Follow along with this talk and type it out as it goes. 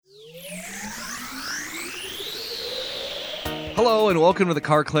Hello and welcome to the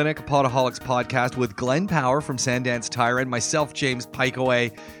Car Clinic, a Podaholics podcast with Glenn Power from Sandance Tire and myself, James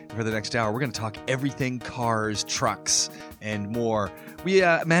Pikeaway. For the next hour, we're going to talk everything cars, trucks, and more. We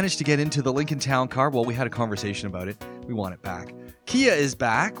managed to get into the Lincoln Town Car. Well, we had a conversation about it. We want it back. Kia is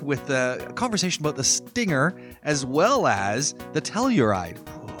back with a conversation about the Stinger as well as the Telluride.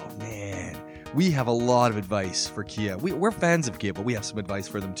 Oh, man. We have a lot of advice for Kia. We're fans of Kia, but we have some advice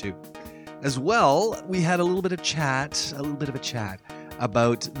for them too. As well, we had a little bit of a chat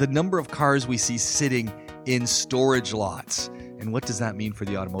about the number of cars we see sitting in storage lots. And what does that mean for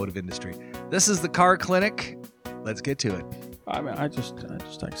the automotive industry? This is the Car Clinic. Let's get to it. I mean, I just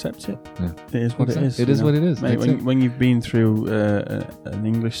accept it. Yeah. It is what it is. It is what it is. Mate, when you've been through an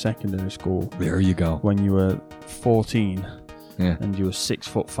English secondary school, There you go. when you were 14 Yeah. and you were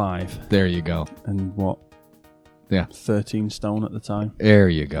 6'5", There you go. and what? Yeah. 13 stone at the time. There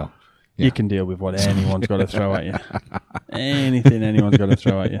you go. Yeah. You can deal with what anyone's got to throw at you. Anything anyone's got to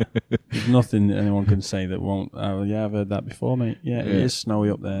throw at you. There's nothing anyone can say that won't. Oh, yeah, I've heard that before, mate. Yeah, it is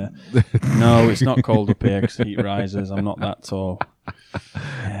snowy up there. No, it's not cold up here because the heat rises. I'm not that tall.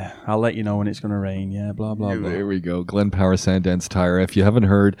 Yeah, I'll let you know when it's going to rain. Yeah, blah, blah, blah. There we go. Glenn Power, Sandance Tire. If you haven't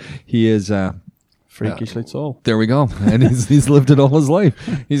heard, he is... Freakishly tall. There we go. And he's lived it all his life.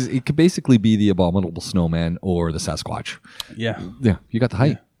 He could basically be the abominable snowman or the Sasquatch. Yeah. Yeah, you got the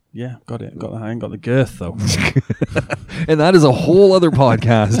height. Yeah, got it. I ain't got the girth, though. And that is a whole other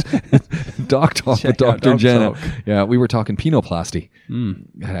podcast. Doc Talk with Check out Dr. Dog Janet. Talk. Yeah, we were talking penoplasty.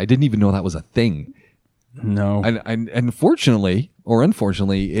 I didn't even know that was a thing. No. And fortunately, or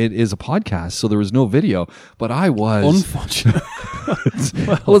unfortunately, it is a podcast, so there was no video. But I was... Unfortunate.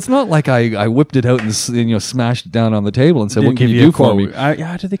 Well, it's not like I whipped it out and smashed it down on the table and said, "What can Give you do a for quote. me?"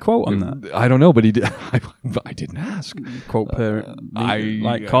 How did they quote on that? I don't know, but he did. I didn't ask. Quote per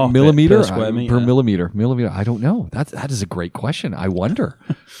like millimeter per square meter. per millimeter. I don't know. That is a great question. I wonder.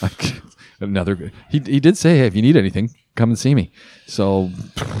 Like another. He did say, "Hey, if you need anything, come and see me." So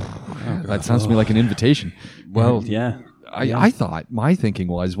that sounds to me like an invitation. Well, yeah. I thought my thinking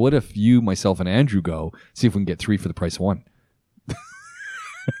was, what if you, myself, and Andrew go see if we can get 3 for the price of 1?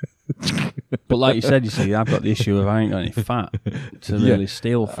 But like you said, I've got the issue of I ain't got any fat to really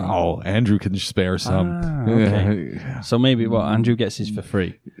steal from. Oh, Andrew can spare some. Okay. So maybe Andrew gets his for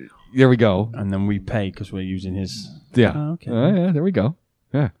free, There we go. and then we pay because we're using his. Yeah. Oh, okay. Yeah, there we go.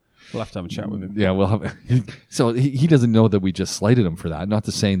 Yeah. We'll have to have a chat with him. Yeah, we'll have. So he doesn't know that we just slighted him for that. Not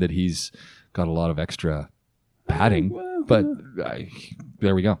to saying that he's got a lot of extra padding, but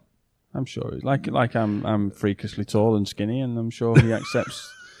there we go. I'm sure. Like I'm freakishly tall and skinny, and I'm sure he accepts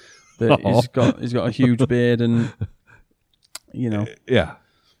that he's got a huge beard, and Yeah.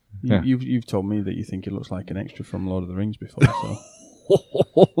 You've told me that you think he looks like an extra from Lord of the Rings before. So.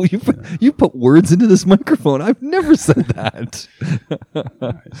 You put words into this microphone. I've never said that.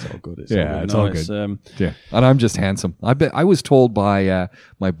 It's all good. It's all good. Yeah, and I'm just handsome. I was told by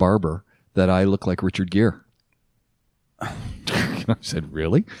my barber that I look like Richard Gere. I said,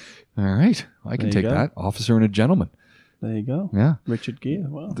 really? All right, I can take that. Officer and a gentleman. There you go. Yeah. Richard Gere.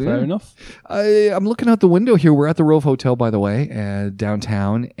 Well, fair enough. I'm looking out the window here. We're at the Rove Hotel, by the way,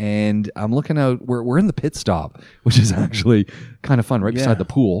 downtown, and I'm looking out. We're in the pit stop, which is actually kind of fun, right beside the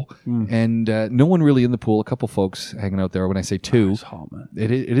pool. And no one really in the pool. A couple folks hanging out there. When I say two, It's hot, man.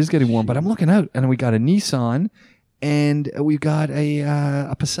 it is getting warm. But I'm looking out, and we got a Nissan, and we've got a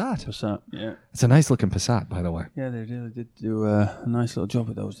Passat. Passat, yeah. It's a nice looking Passat, by the way. Yeah, they really did do a nice little job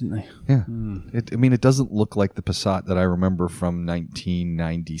with those, didn't they? Yeah. It doesn't look like the Passat that I remember from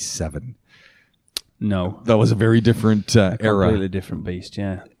 1997. No. That was a very different era. Completely different beast,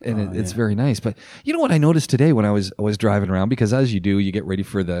 yeah. And it's very nice. But you know what I noticed today when I was driving around, because as you do, you get ready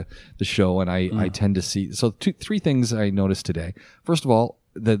for the show, and I tend to see. So 3 things I noticed today. First of all,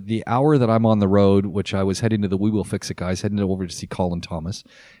 the hour that I'm on the road, which I was heading to the We Will Fix It guys, heading over to see Colin Thomas.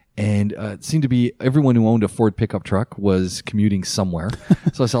 And it seemed to be everyone who owned a Ford pickup truck was commuting somewhere.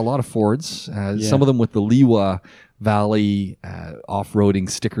 So I saw a lot of Fords, some of them with the Liwa Valley off-roading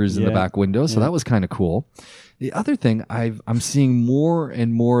stickers in the back window. So that was kind of cool. The other thing, I'm seeing more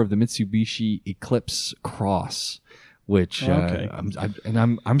and more of the Mitsubishi Eclipse Cross, which I'm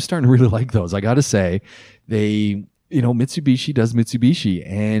starting to really like those. I got to say, Mitsubishi does Mitsubishi,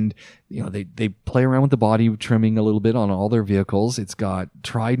 and they play around with the body trimming a little bit on all their vehicles. It's got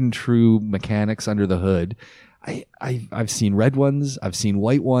tried and true mechanics under the hood. I've seen red ones, I've seen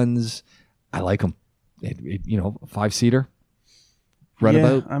white ones. I like them. 5-seater.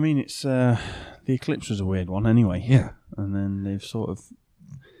 About. I mean, it's the Eclipse was a weird one anyway. Yeah, and then they've sort of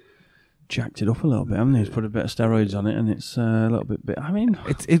jacked it up a little bit, haven't they? He's put a bit of steroids on it, and it's a little bit. I mean,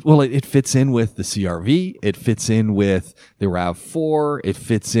 it fits in with the CRV. It fits in with the RAV4. It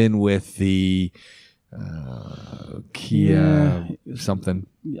fits in with the Kia something.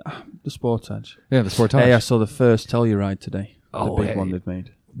 Yeah, the Sportage. Yeah, the Sportage. Hey, I saw the first Telluride today. Oh, the big one they've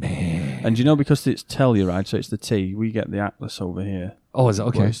made. Man. And you know, because it's Telluride, so it's the T. We get the Atlas over here. Oh, is it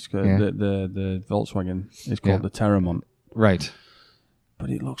okay? The Volkswagen is called the Terramont. Right. But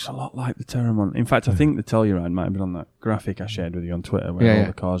it looks a lot like the Terramont. In fact, I think the Telluride might have been on that graphic I shared with you on Twitter where all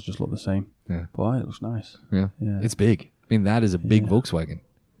the cars just look the same. Yeah. Boy, it looks nice. Yeah. It's big. I mean, that is a big Volkswagen.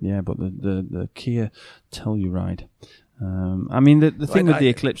 Yeah, but the Kia Telluride. I mean, the thing with the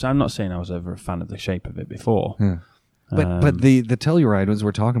Eclipse, I'm not saying I was ever a fan of the shape of it before. Yeah. But the Telluride, as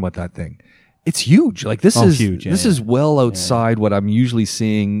we're talking about that thing, it's huge. Like this is huge. This is well outside what I'm usually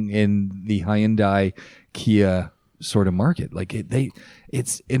seeing in the Hyundai Kia sort of market. Like when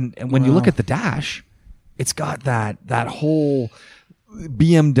you look at the dash, it's got that whole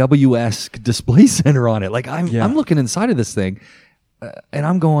BMW-esque display center on it. Like I'm looking inside of this thing, and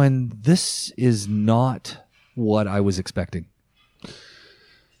I'm going, this is not what I was expecting.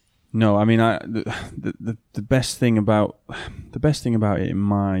 No, I mean, the best thing about it, in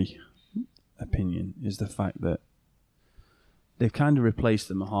my opinion, is the fact that they've kind of replaced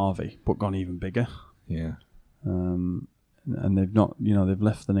the Mojave, but gone even bigger. Yeah. And they've not, they've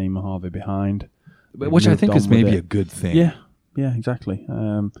left the name Mojave behind, which I think is maybe a good thing. Yeah, exactly.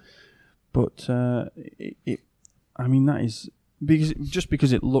 But I mean, that is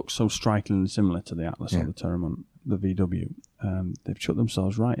because it looks so strikingly similar to the Atlas or the Terramont, the VW. They've chucked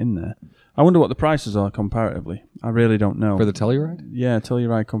themselves right in there. I wonder what the prices are comparatively. I really don't know. For the Telluride? Yeah,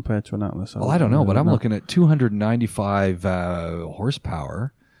 Telluride compared to an Atlas. Well, I don't know, but I'm looking at 295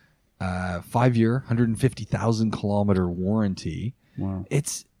 horsepower, 5-year, 150,000 kilometer warranty. Wow.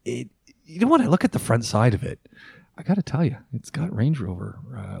 You know what? I look at the front side of it. I got to tell you, it's got Land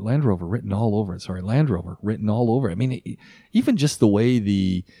Rover written all over it. Sorry, Land Rover written all over it. I mean, even just the way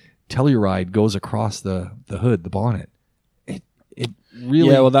the Telluride goes across the hood, the bonnet, it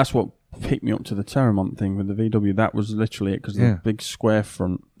really... Yeah, well, that's what picked me up to the Terramont thing with the VW. That was literally it, because the big square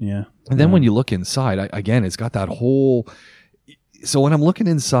front, And then when you look inside, again, it's got that whole... So when I'm looking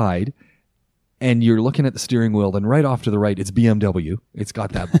inside... And you're looking at the steering wheel, then right off to the right, it's BMW. It's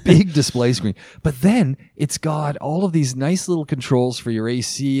got that big display screen. But then it's got all of these nice little controls for your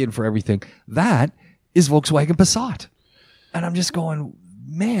AC and for everything. That is Volkswagen Passat. And I'm just going,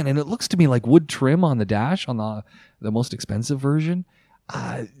 man, and it looks to me like wood trim on the dash on the most expensive version.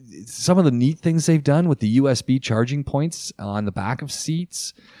 Some of the neat things they've done with the USB charging points on the back of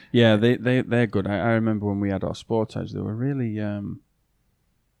seats. Yeah, they're good. I remember when we had our Sportage, they were really...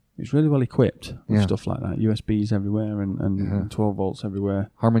 It's really well equipped with stuff like that. USBs everywhere and 12 volts everywhere.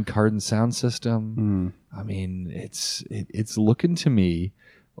 Harman Kardon sound system. I mean, it's looking to me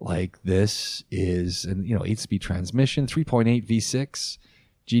like this is an 8-speed transmission, 3.8 V6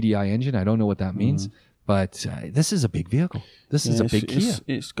 GDI engine. I don't know what that means, but this is a big vehicle. This is a big Kia.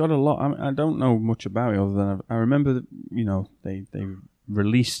 It's got a lot. I don't know much about it other than I remember that they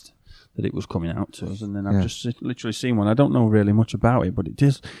released that it was coming out to us, and then I've just literally seen one. I don't know really much about it, but it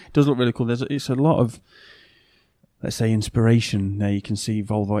does look really cool. It's a lot of, let's say, inspiration there. You can see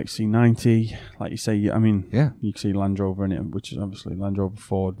Volvo XC90, like you say. I mean, you can see Land Rover in it, which is obviously Land Rover,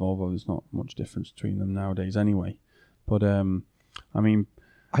 Ford, Volvo. There's not much difference between them nowadays, anyway. But I mean,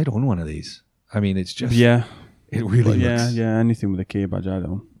 I'd own one of these. I mean, it's just it really looks... Anything with a Kia badge, I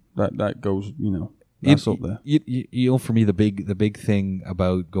don't. That goes, That's up there. For me, the big thing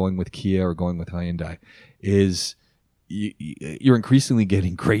about going with Kia or going with Hyundai is you're increasingly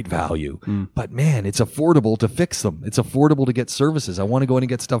getting great value. But man, it's affordable to fix them. It's affordable to get services. I want to go in and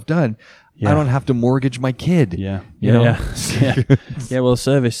get stuff done. I don't have to mortgage my kid. Yeah. Well,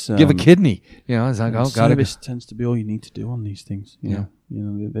 service. Give a kidney. It's like, service tends to be all you need to do on these things. They're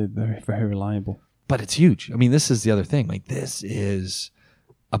very, very reliable. But it's huge. I mean, this is the other thing. Like, this is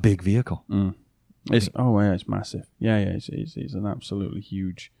a big vehicle. It's massive. It's an absolutely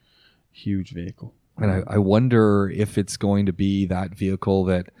huge vehicle. And I wonder if it's going to be that vehicle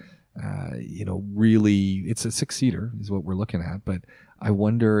that really, it's a 6-seater is what we're looking at, but I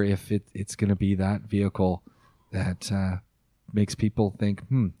wonder if it's going to be that vehicle that makes people think,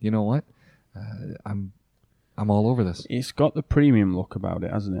 you know what, I'm all over this. It's got the premium look about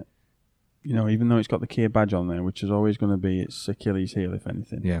it, hasn't it? Even though it's got the Kia badge on there, which is always going to be its Achilles heel, if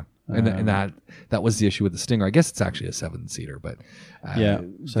anything. Yeah. And that was the issue with the Stinger. I guess it's actually a 7-seater, but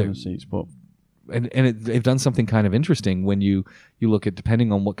 7 seats. But they've done something kind of interesting when you look at,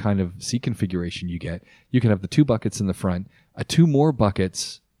 depending on what kind of seat configuration you get, you can have the 2 buckets in the front, 2 more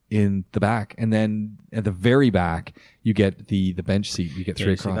buckets in the back, and then at the very back you get the bench seat. You get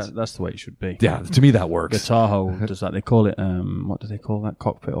straight across. That's the way it should be. Yeah, to me that The works. Tahoe does that. They call it what do they call that?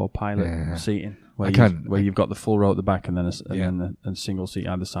 Cockpit or pilot seating, where you've got the full row at the back and then then a single seat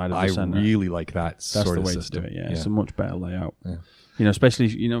either side of the I center. really like that That's sort the of way system. to do it. Yeah, it's a much better layout. Yeah. You know, especially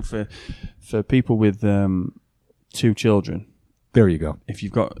for people with 2 children. There you go. If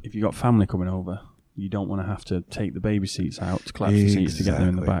you've got family coming over, you don't want to have to take the baby seats out to collapse the seats to get them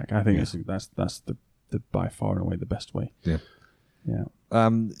in the back. I think that's the by far and away the best way. Yeah. Yeah.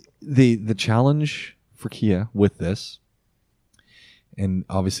 The challenge for Kia with this, and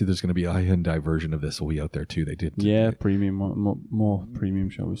obviously there's going to be a Hyundai version of this will be out there too. They did. Premium, more premium,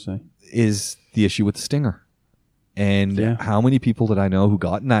 shall we say? Is the issue with the Stinger. And how many people did I know who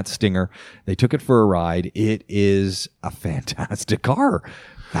got in that Stinger? They took it for a ride. It is a fantastic car.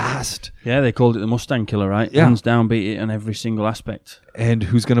 Fast. Yeah, they called it the Mustang Killer, right? Yeah. Hands down, beat it on every single aspect. And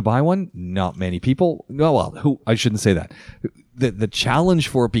who's going to buy one? Not many people. No, well, who? I shouldn't say that. The challenge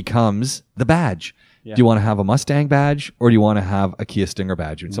for it becomes the badge. Yeah. Do you want to have a Mustang badge or do you want to have a Kia Stinger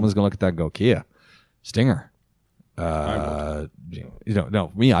badge? And someone's going to look at that and go, Kia, Stinger. No,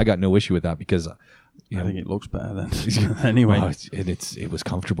 me, I got no issue with that because I think it looks better than anyway. Well, it was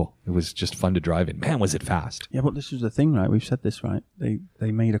comfortable. It was just fun to drive in. Man, was it fast. Yeah, but this was the thing, right? We've said this, right? They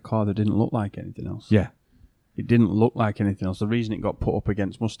made a car that didn't look like anything else. Yeah. It didn't look like anything else. The reason it got put up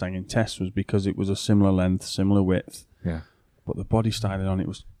against Mustang in tests was because it was a similar length, similar width. Yeah. But the body styling on it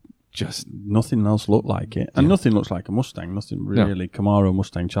was just nothing else looked like it. And nothing looks like a Mustang. Nothing really. No. Camaro,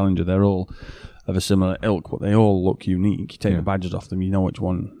 Mustang, Challenger, they're all of a similar ilk, but they all look unique. You take the badges off them, you know which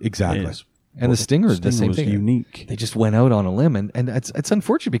one exactly. it is. And the Stinger is the same thing. Unique. They just went out on a limb, and it's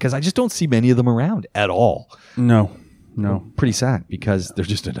unfortunate because I just don't see many of them around at all. No. Pretty sad because they're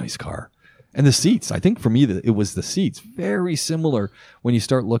just a nice car. And the seats, I think for me, it was the seats. Very similar when you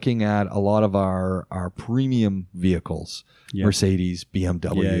start looking at a lot of our premium vehicles, Mercedes,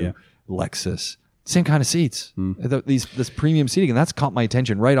 BMW, Lexus. Same kind of seats. This premium seating, and that's caught my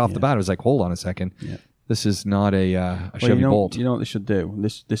attention right off the bat. I was like, hold on a second. Yeah. This is not a Chevy Bolt. You know what they should do?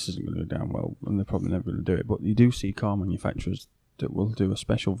 This isn't going to go down well, and they're probably never going to do it. But you do see car manufacturers that will do a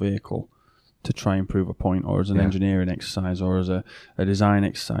special vehicle to try and prove a point, or as an engineering exercise, or as a design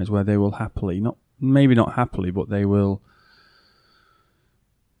exercise, where they will happily, maybe not happily, but they will,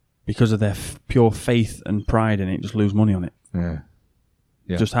 because of their pure faith and pride in it, just lose money on it. Yeah.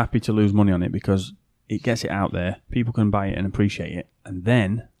 Just happy to lose money on it because it gets it out there. People can buy it and appreciate it, and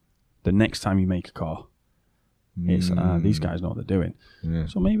then the next time you make a car, it's these guys know what they're doing. Yeah.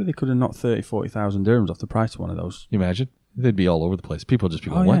 So maybe they could have knocked 40,000 dirhams off the price of one of those. Can you imagine? They'd be all over the place. People would just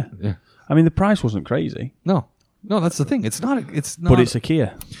be going, what? Yeah. I mean, the price wasn't crazy. No, that's the thing. It's not. But it's a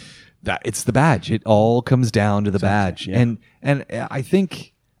Kia. It's the badge. It all comes down to the badge. Yeah. And I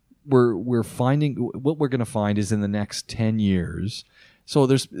think we're finding what we're going to find is in the next 10 years. So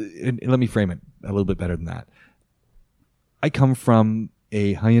let me frame it a little bit better than that. I come from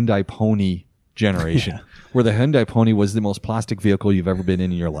a Hyundai Pony generation where the Hyundai Pony was the most plastic vehicle you've ever been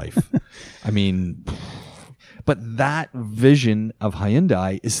in your life. I mean, but that vision of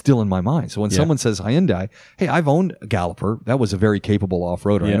Hyundai is still in my mind. So when someone says Hyundai, hey, I've owned a Galloper. That was a very capable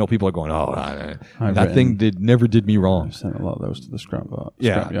off-roader. I know people are going, that thing never did me wrong. I've sent a lot of those to the scrap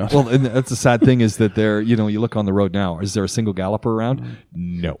yard. Well, and that's the sad thing is that you look on the road now. Is there a single Galloper around?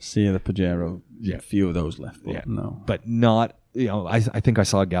 No. See the Pajero. Yeah. A few of those left. But no. But not... I think I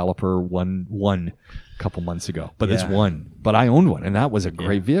saw a Galloper one a couple months ago, but it's one. But I owned one, and that was a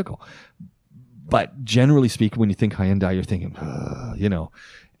great vehicle. But generally speaking, when you think Hyundai, you're thinking,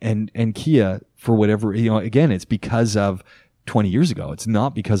 and Kia for whatever, again, it's because of 20 years ago. It's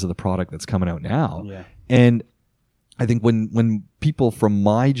not because of the product that's coming out now. Yeah. And I think when people from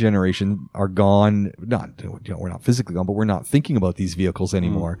my generation are gone, we're not physically gone, but we're not thinking about these vehicles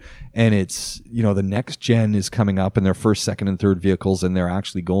anymore. And it's, the next gen is coming up in their first, second, and third vehicles, and they're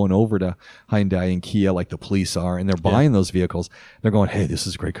actually going over to Hyundai and Kia like the police are, and they're buying those vehicles. They're going, hey, this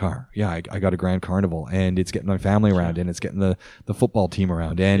is a great car. Yeah, I got a Grand Carnival, and it's getting my family around, and it's getting the football team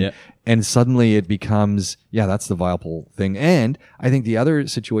around. And suddenly it becomes, that's the viable thing. And I think the other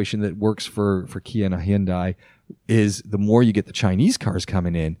situation that works for Kia and Hyundai is the more you get the Chinese cars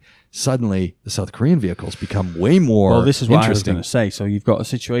coming in, suddenly the South Korean vehicles become way more Well, this is what I was going to say. So you've got a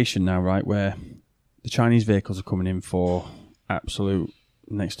situation now, right, where the Chinese vehicles are coming in for absolute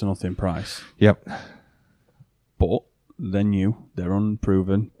next to nothing price. Yep. But they're new. They're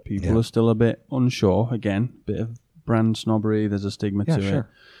unproven. People are still a bit unsure. Again, bit of brand snobbery. There's a stigma to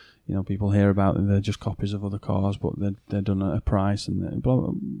it. People hear about them. They're just copies of other cars, but they're done at a price and blah,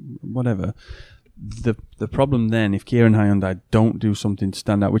 whatever. the problem then, if Kia and Hyundai don't do something to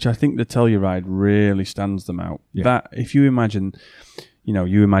stand out, which I think the Telluride really stands them out. Yeah. That if you imagine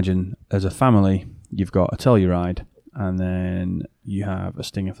as a family, you've got a Telluride, and then you have a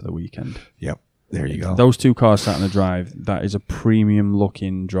Stinger for the weekend. Yep. There you go. Those two cars sat in the drive. That is a premium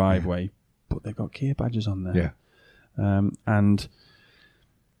looking driveway, but they've got Kia badges on there. Yeah. And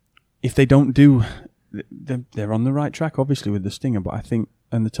if they don't do, they're on the right track, obviously, with the Stinger, but I think,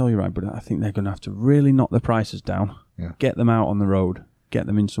 and the Telluride, but I think they're going to have to really knock the prices down, get them out on the road, get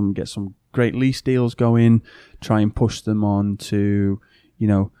some great lease deals going, try and push them on to,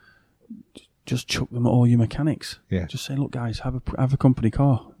 just chuck them at all your mechanics. Yeah. Just say, look, guys, have a company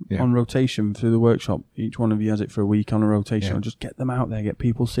car on rotation through the workshop. Each one of you has it for a week on a rotation. Yeah. Just get them out there, get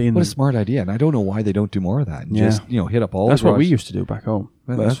people seeing them. What a smart idea. And I don't know why they don't do more of that. And just, hit up all That's the what we garages. used to do back home.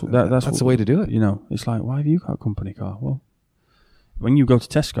 Well, that's the way to do it. It's like, why have you got a company car? Well, when you go to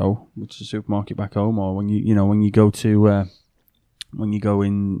Tesco, which is a supermarket back home, or when you go to when you go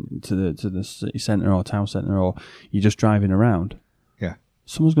into the city centre or town centre, or you're just driving around,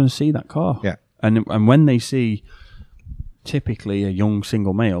 someone's going to see that car. Yeah. And when they see typically a young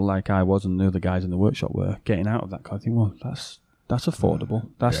single male like I was and the other guys in the workshop were getting out of that car, I think, well, that's affordable.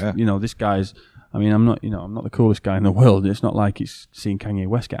 That's this guy's. I mean, I'm not the coolest guy in the world. It's not like it's seeing Kanye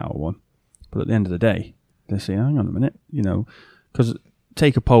West get out of one. But at the end of the day, they're saying, hang on a minute, because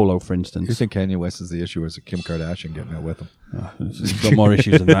take a Polo, for instance. You think Kanye West is the issue, or is it Kim Kardashian getting out with him? He's got more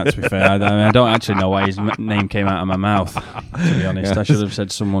issues than that, to be fair. I don't actually know why his name came out of my mouth, to be honest. I should have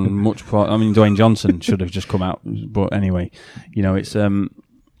said someone much... Dwayne Johnson should have just come out. But anyway, it's a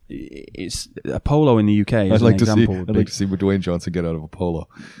Polo in the UK. I'd like to see Dwayne Johnson get out of a Polo.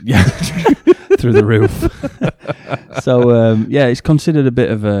 Yeah, through the roof. So, it's considered a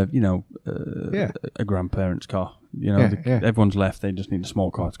bit of a grandparent's car. Everyone's left. They just need a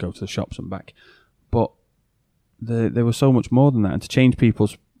small car to go to the shops and back. But there was so much more than that. And to change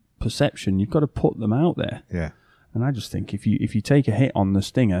people's perception, you've got to put them out there. Yeah. And I just think if you take a hit on the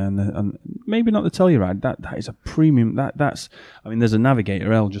Stinger and maybe not the Telluride, that is a premium. There's a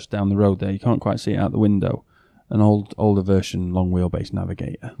Navigator L just down the road there. You can't quite see it out the window. An older version long wheelbase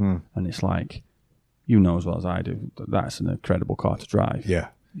Navigator, and it's like, as well as I do, that's an incredible car to drive. Yeah.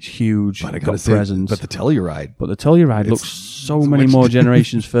 It's huge. But I got gotta say, presence. but the Telluride looks so many more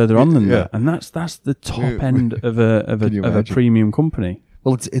generations further on than that, and that's the top end of a premium company.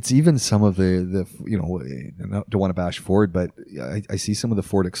 Well, it's even some of the I don't want to bash Ford, but I see some of the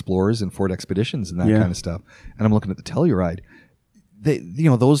Ford Explorers and Ford Expeditions and that kind of stuff, and I'm looking at the Telluride.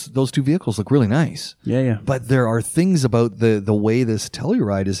 Those two vehicles look really nice. Yeah. But there are things about the way this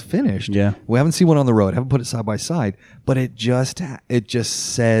Telluride is finished. Yeah. We haven't seen one on the road. Haven't put it side by side, but it just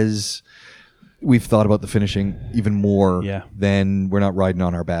says we've thought about the finishing even more than we're not riding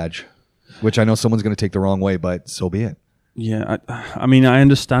on our badge, which I know someone's going to take the wrong way, but so be it. Yeah, I mean, I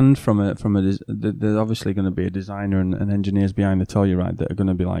understand there's obviously going to be a designer and engineers behind the Telluride that are going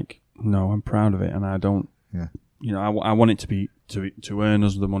to be like, no, I'm proud of it, and I don't. Yeah. I want it to be to earn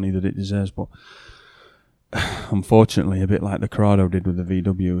us the money that it deserves, but unfortunately, a bit like the Corrado did with the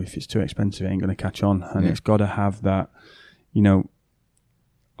VW, if it's too expensive, it ain't going to catch on, and it's got to have that.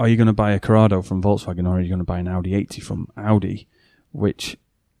 Are you going to buy a Corrado from Volkswagen, or are you going to buy an Audi 80 from Audi, which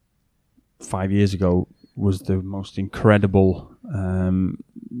 5 years ago was the most incredible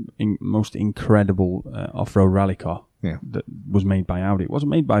off-road rally car that was made by Audi. It wasn't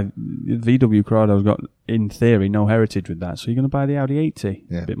made by VW. Corrado's got, in theory, no heritage with that. So you're going to buy the Audi 80,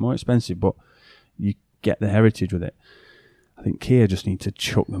 a bit more expensive, but you get the heritage with it. I think Kia just need to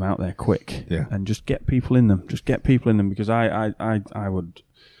chuck them out there quick and just get people in them. Just get people in them, because I would...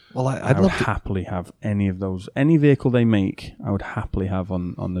 Well, I'd happily have any of those. Any vehicle they make, I would happily have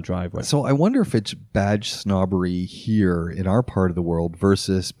on the driveway. So I wonder if it's badge snobbery here in our part of the world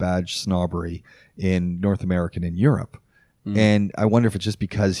versus badge snobbery in North America and in Europe. And I wonder if it's just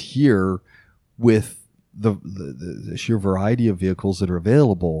because here, with the sheer variety of vehicles that are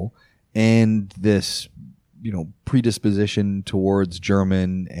available and this, predisposition towards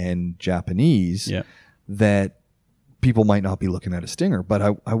German and Japanese, that people might not be looking at a Stinger. But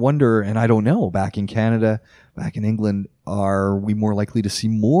I wonder, and I don't know, back in Canada, back in England, are we more likely to see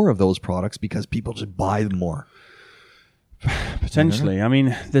more of those products because people just buy them more? Potentially. I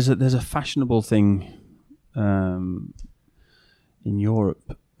mean, there's a fashionable thing in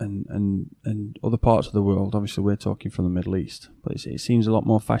Europe and other parts of the world. Obviously, we're talking from the Middle East, but it seems a lot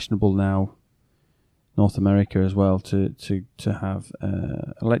more fashionable now, North America as well, to have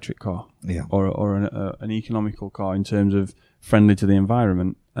an electric car or an economical car in terms of friendly to the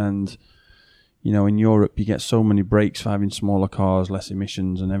environment. And in Europe, you get so many breaks for having smaller cars, less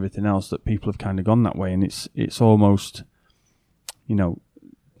emissions, and everything else that people have kind of gone that way, and it's almost,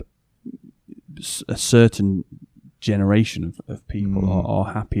 a certain generation of people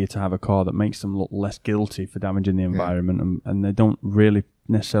are happier to have a car that makes them look less guilty for damaging the environment, and they don't really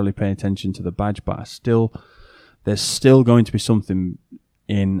necessarily pay attention to the badge, but there's still going to be something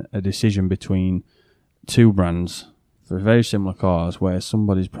in a decision between two brands for very similar cars where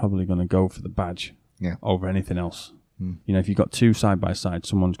somebody's probably going to go for the badge over anything else. If you've got two side by side,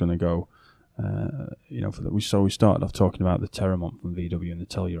 someone's going to go, we started off talking about the Terramont from VW and the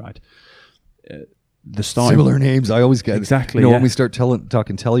Telluride. Similar names. I always get exactly. When we start talking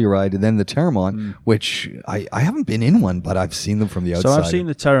Telluride, and then the Terramont, which I haven't been in one, but I've seen them from the outside. So I've seen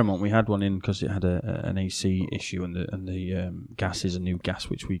the Terramont. We had one in because it had an AC issue, and the gas is a new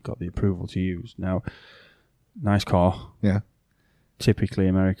gas which we got the approval to use. Now, nice car. Yeah. Typically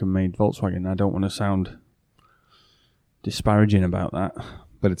American-made Volkswagen. I don't want to sound disparaging about that.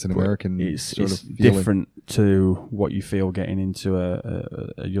 But it's an American it's feeling. different to what you feel getting into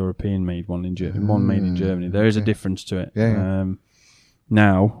a European-made one one made in Germany. There is a difference to it. Yeah.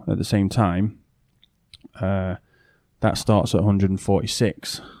 Now, at the same time, that starts at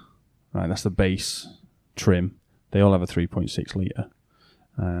 146. Right, that's the base trim. They all have a 3.6 litre.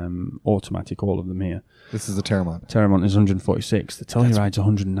 Automatic, all of them here. This is the Terramont. Terramont is 146. The Telluride's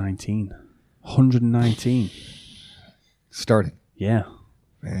 119. 119. Starting. Yeah.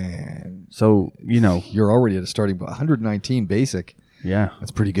 Man. So, You're already at a starting, but 119 basic. Yeah. That's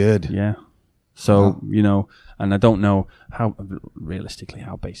pretty good. Yeah. So, and I don't know how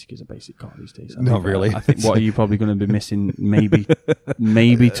basic is a basic car these days. Not really. I think what are you probably going to be missing? Maybe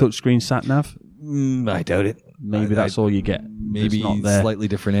touchscreen sat nav. I doubt it. Maybe that's all you get. Maybe slightly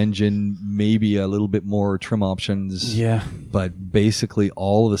different engine, maybe a little bit more trim options. Yeah. But basically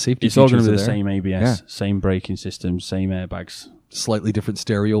all of the safety features. It's all going to be the same ABS, same braking system, same airbags. Slightly different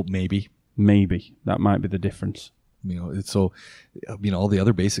stereo, maybe. Maybe. That might be the difference. All the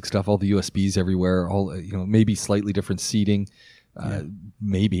other basic stuff, all the USBs everywhere, maybe slightly different seating,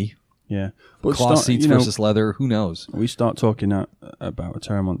 maybe. Yeah. But cloth seats versus leather, who knows? We start talking about a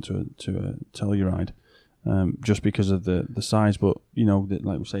Terramont to a Telluride. Just because of the size, but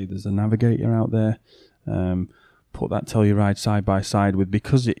like we say, there's a Navigator out there. Put that Telluride side by side with,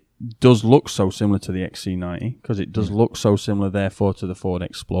 because it does look so similar to the XC90, because it does look so similar, therefore, to the Ford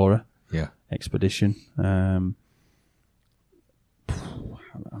Explorer, Expedition. I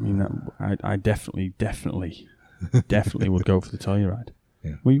definitely would go for the Telluride.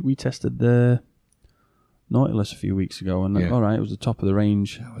 Yeah. We tested the Nautilus a few weeks ago, and all right, it was the top of the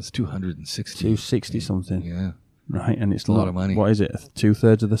range. That was 260. 260 something. Yeah. Right, and it's a lot of money. What is it?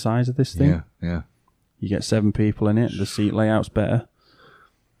 2/3 of the size of this thing? Yeah. You get 7 people in it. The seat layout's better.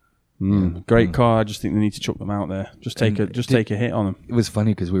 Great car. I just think they need to chuck them out there. Take a hit on them. It was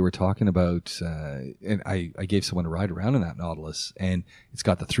funny because we were talking about, and I gave someone a ride around in that Nautilus, and it's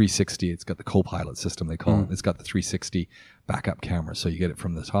got the 360. It's got the co-pilot system, they call it. It's got the 360 backup camera, so you get it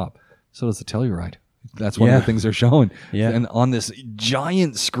from the top. So does the Telluride. That's one of the things they're showing. Yeah. And on this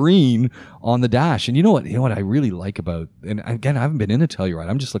giant screen on the dash. And you know what I really like about, and again, I haven't been in a Telluride.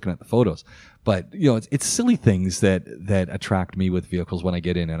 I'm just looking at the photos. But, it's silly things that attract me with vehicles when I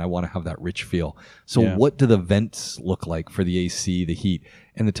get in, and I want to have that rich feel. So what do the vents look like for the AC, the heat?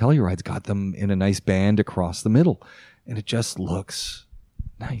 And the Telluride's got them in a nice band across the middle. And it just looks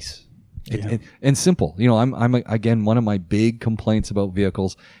nice. And simple. I'm again, one of my big complaints about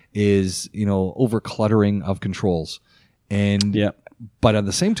vehicles is, over cluttering of controls. And, but on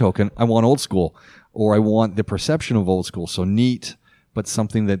the same token, I want old school, or I want the perception of old school. So neat, but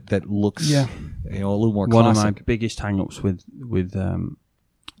something that looks, a little more classic. One of my biggest hang-ups with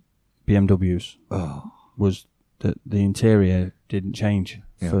BMWs was that the interior didn't change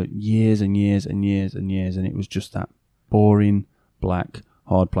for years and years and years and years. And it was just that boring black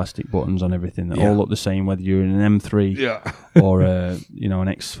hard plastic buttons on everything that all look the same, whether you're in an M3 or an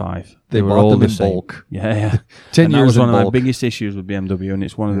X5. They were bought all them the in same. bulk. Yeah. 10 and years that was in one of bulk. my biggest issues with BMW, and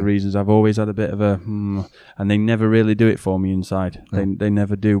it's one of the reasons I've always had a bit of a and they never really do it for me inside. They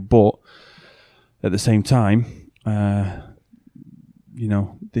never do. But at the same time,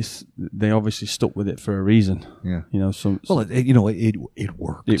 they obviously stuck with it for a reason. Yeah. It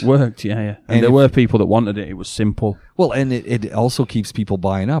worked. It worked, yeah. And there were people that wanted it. It was simple. Well, and it also keeps people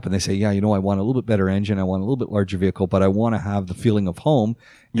buying up, and they say, I want a little bit better engine, I want a little bit larger vehicle, but I want to have the feeling of home,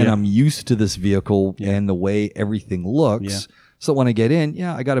 and I'm used to this vehicle and the way everything looks. Yeah. So when I get in,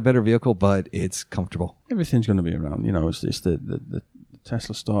 I got a better vehicle, but it's comfortable. Everything's going to be around. It's the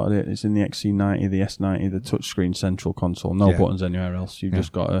Tesla started it. It's in the XC90, the S90, the touchscreen central console. No buttons anywhere else. You've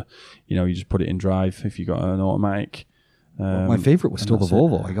just got to, you just put it in drive if you got an automatic. My favorite was still the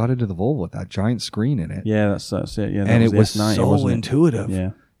Volvo. I got into the Volvo with that giant screen in it. Yeah, that's it. Yeah, and it was S90, so intuitive.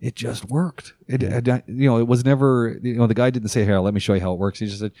 Yeah. It just worked. It was never, the guy didn't say, here, let me show you how it works. He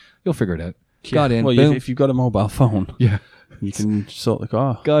just said, you'll figure it out. Got in. Well, boom. if you've got a mobile phone, you can sort the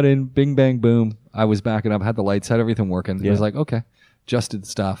car. Got in, bing, bang, boom. I was backing up, had the lights, had everything working. It was like, okay, just did the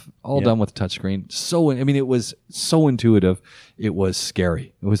stuff, all done with the touchscreen. It was so intuitive. It was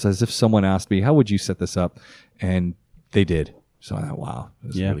scary. It was as if someone asked me, how would you set this up? And they did. So I thought, wow, it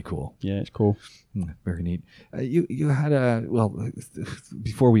was really cool. Yeah, it's cool. Very neat. You had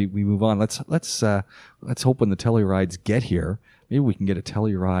before we move on, let's hope when the Tellurides get here, maybe we can get a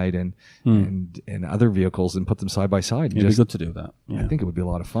Telluride and other vehicles and put them side by side. It'd be good to do that. Yeah. I think it would be a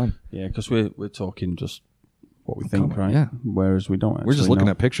lot of fun. Yeah, because we're talking just what we think, right? Yeah. Whereas we don't. We're just looking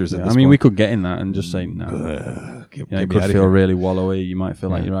know. at pictures. Yeah. We could get in that and just say no. It could feel really wallowy. You might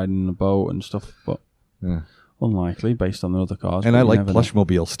feel like you're riding in a boat and stuff, but. Yeah. Unlikely based on the other cars. And I like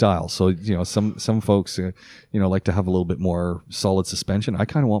plushmobile style. So, some folks, like to have a little bit more solid suspension. I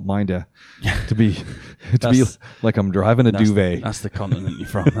kind of want mine to be like I'm driving a duvet. That's the continent you're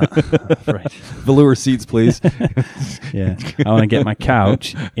from. Right. Velour seats, please. Yeah. I want to get my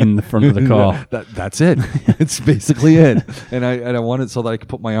couch in the front of the car. That's it. It's basically it. And I want it so that I can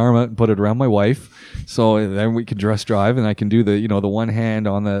put my arm out and put it around my wife. So then we can dress drive and I can do the one hand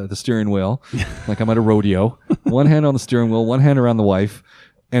on the steering wheel, like I'm at a rodeo. One hand on the steering wheel, one hand around the wife,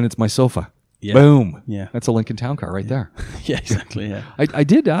 and it's my sofa. Yeah. Boom. Yeah. That's a Lincoln Town Car right there. Yeah, exactly. Yeah. I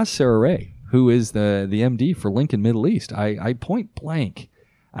did ask Sarah Ray, who is the MD for Lincoln Middle East. I point blank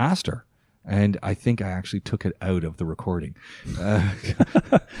asked her. And I think I actually took it out of the recording.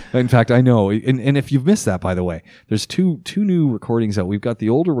 In fact, I know. And if you've missed that, by the way, there's two new recordings out. We've got the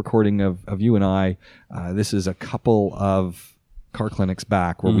older recording of you and I. This is a couple of car clinics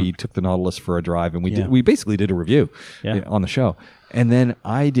back where we took the Nautilus for a drive, and we basically did a review on the show. And then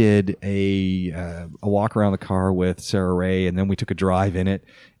I did a walk around the car with Sarah Ray, and then we took a drive in it.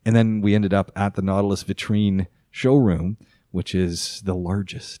 And then we ended up at the Nautilus Vitrine showroom, which is the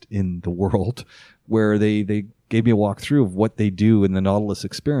largest in the world, where they gave me a walkthrough of what they do in the Nautilus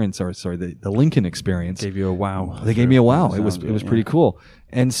experience, the Lincoln experience. Gave you a wow. They gave me a wow. It was pretty cool.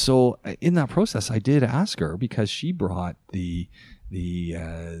 And so in that process, I did ask her, because she brought the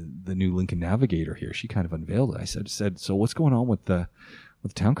new Lincoln Navigator here. She kind of unveiled it. I said, so what's going on with the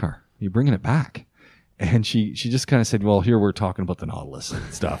town car? Are you bringing it back? And she just kind of said, well, here we're talking about the Nautilus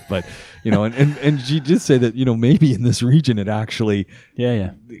and stuff. But, and she did say that, maybe in this region it actually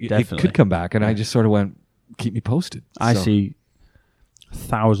it could come back. And I just sort of went, keep me posted. I see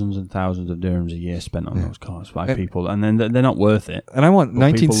thousands and thousands of dirhams a year spent on those cars by people, and then they're not worth it. And I want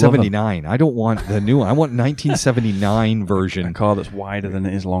 1979. I don't want the new one. I want 1979 version. A car that's wider than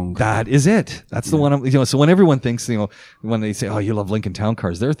it is long. That is it. That's the one. So when everyone thinks, when they say, "Oh, you love Lincoln Town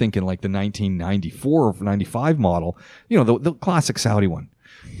Cars," they're thinking like the 1994 or 95 model. The classic Saudi one.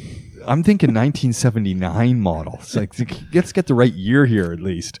 I'm thinking 1979 model. It's like, let's get the right year here at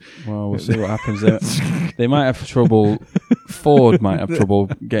least. Well, we'll see what happens there. They might have trouble. Ford might have trouble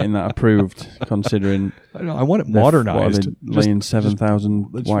getting that approved, considering. I want it modernized. Laying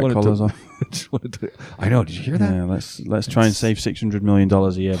 7,000 white collars on. I know. Did you hear that? Yeah. Let's try and save $600 million a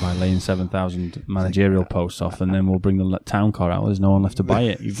year by laying 7,000 managerial posts off, and then we'll bring the town car out. There's no one left to buy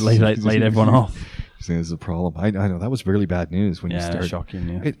it. You've laid everyone off. Is a problem. I know that was really bad news when you started.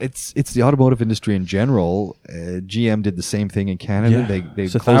 Shocking. Yeah, it's the automotive industry in general. GM did the same thing in Canada. They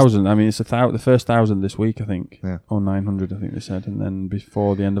it's 1,000. I mean, it's the first 1,000 this week, I think, or 900, I think they said, and then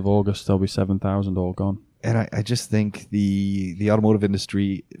before the end of August, there'll be 7,000 all gone. And I just think the automotive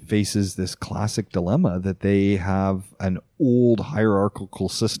industry faces this classic dilemma that they have an old hierarchical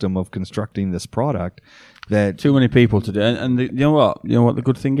system of constructing this product that too many people to do. And you know what the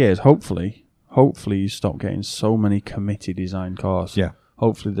good thing is, hopefully you stop getting so many committee design cars. Yeah.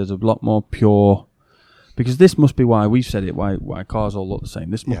 Hopefully there's a lot more pure, because this must be why we've said it, why cars all look the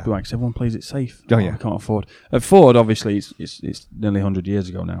same. This must be why, because everyone plays it safe. Oh, yeah. We can't afford. At Ford, obviously, it's nearly 100 years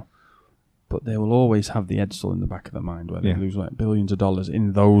ago now. But they will always have the Edsel in the back of their mind, where they lose like billions of dollars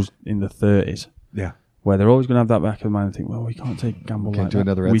in the 30s. Yeah. Where they're always going to have that back of the mind and think, well, we can't take a gamble like that.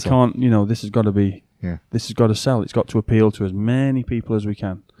 Another Edsel. We can't, this has got to be, this has got to sell. It's got to appeal to as many people as we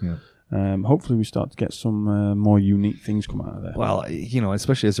can. Yeah. hopefully we start to get some more unique things come out of there. Well,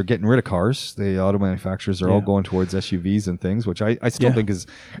 especially as they're getting rid of cars, the auto manufacturers are all going towards SUVs and things, which I still think is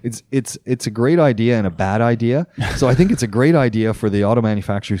it's a great idea and a bad idea. So I think it's a great idea for the auto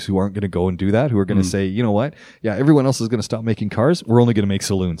manufacturers who aren't going to go and do that, who are going to say, you know what, everyone else is going to stop making cars. We're only going to make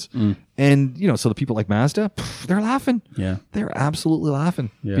saloons. And so the people like Mazda, they're laughing. Yeah, they're absolutely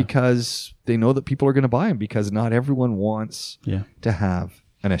laughing because they know that people are going to buy them, because not everyone wants to have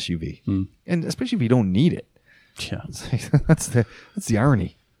an SUV, and especially if you don't need it. Yeah, that's the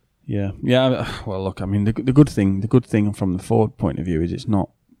irony. Yeah. Well, look, I mean, the good thing from the Ford point of view is it's not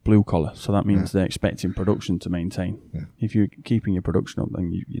blue collar, so that means they're expecting production to maintain. Yeah. If you're keeping your production up,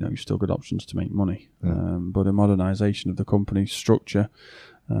 then you've still got options to make money. Yeah. But a modernisation of the company structure.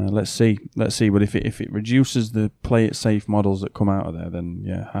 Let's see. But if it reduces the play it safe models that come out of there, then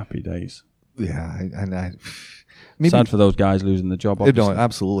happy days. Yeah, and sad for those guys losing the job. Obviously. No,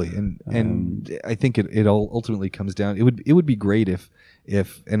 absolutely, and I think it all ultimately comes down. It would be great if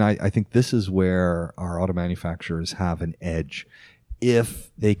and I think this is where our auto manufacturers have an edge, if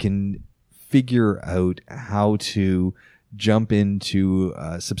they can figure out how to jump into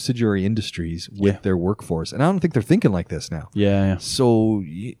subsidiary industries with their workforce. And I don't think they're thinking like this now. Yeah. So,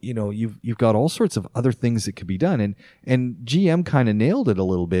 you've got all sorts of other things that could be done. And GM kind of nailed it a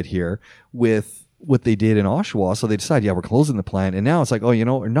little bit here with what they did in Oshawa. So they decided, we're closing the plant. And now it's like, we're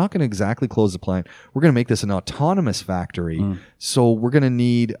not going to exactly close the plant. We're going to make this an autonomous factory. So we're going to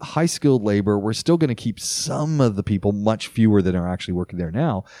need high-skilled labor. We're still going to keep some of the people, much fewer than are actually working there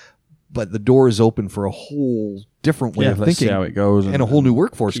now. But the door is open for a whole different way of thinking. See how it goes, and a whole new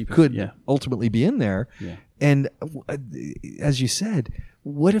workforce could ultimately be in there. Yeah. And as you said,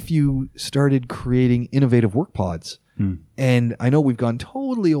 what if you started creating innovative work pods? And I know we've gone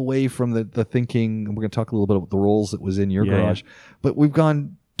totally away from the thinking, and we're going to talk a little bit about the Rolls that was in your garage, but we've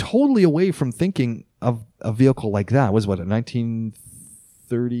gone totally away from thinking of a vehicle like that. It was what, a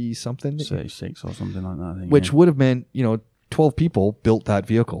 1930 something? 36 or something like that, I think. Which would have meant, 12 people built that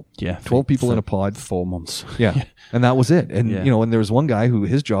vehicle. Yeah. 12 people in a pod. 4 months. Yeah. And that was it. And, and there was one guy who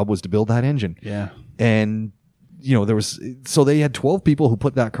his job was to build that engine. Yeah. And, so they had 12 people who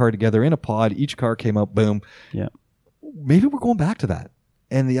put that car together in a pod. Each car came out, boom. Yeah. Maybe we're going back to that.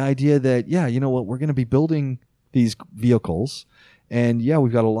 And the idea that, we're going to be building these vehicles. And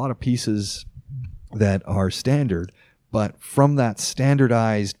we've got a lot of pieces that are standard. But from that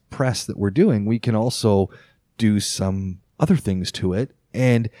standardized press that we're doing, we can also do some other things to it,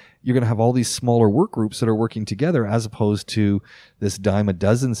 and you're going to have all these smaller work groups that are working together, as opposed to this dime a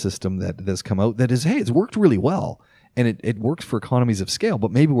dozen system that's come out that is, it's worked really well, and it works for economies of scale, but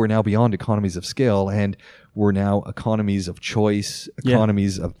maybe we're now beyond economies of scale, and we're now economies of choice,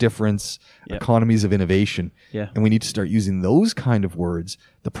 economies of difference, economies of innovation, and we need to start using those kind of words.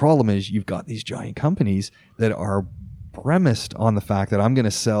 The problem is you've got these giant companies that are premised on the fact that I'm going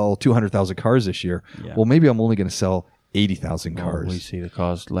to sell 200,000 cars this year. Well, maybe I'm only going to sell 80,000 cars. We see the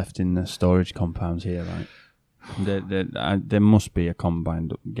cars left in the storage compounds here, right? There must be a combine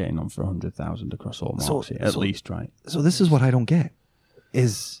getting on for 100,000 across all markets here, at least, right? So this is what I don't get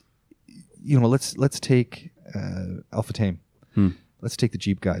is, let's take Alpha Tame. Let's take the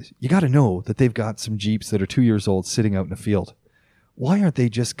Jeep guys. You got to know that they've got some Jeeps that are 2 years old sitting out in a field. Why aren't they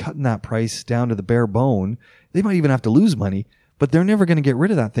just cutting that price down to the bare bone? They might even have to lose money, but they're never going to get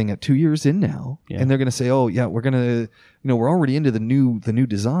rid of that thing at 2 years in now. Yeah. And they're going to say, we're going to, we're already into the new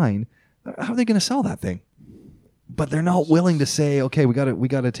design. How are they going to sell that thing? But they're not willing to say, okay, we got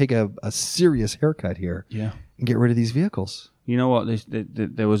to take a serious haircut here and get rid of these vehicles. You know what?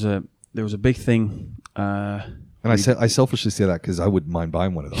 There was a big thing. And I selfishly say that because I wouldn't mind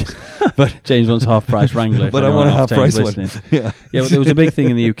buying one of those. But James wants half-price Wrangler. But I want a half-price one. Yeah, but there was a big thing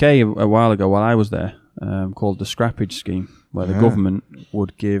in the UK a while ago while I was there called the scrappage scheme, where the government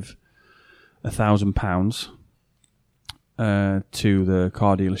would give £1,000 to the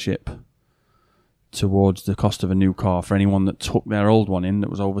car dealership towards the cost of a new car for anyone that took their old one in that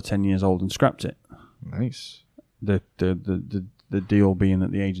was over 10 years old and scrapped it. Nice. The deal being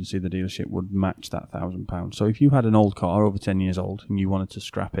that the agency, the dealership, would match that £1,000. So if you had an old car over 10 years old and you wanted to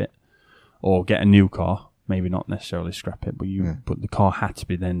scrap it or get a new car, maybe not necessarily scrap it, but the car had to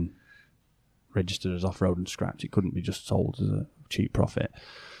be then registered as off-road and scrapped. It couldn't be just sold as a cheap profit.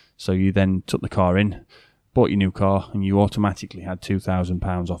 So you then took the car in, bought your new car, and you automatically had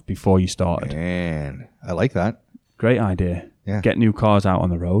 £2,000 off before you started. Man, I like that. Great idea. Yeah. Get new cars out on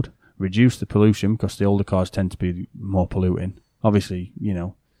the road, reduce the pollution because the older cars tend to be more polluting. Obviously,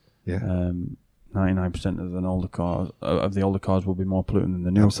 99% of the older cars will be more polluting than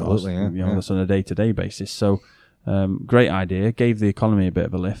the newer cars. That's on a day-to-day basis. So, great idea. Gave the economy a bit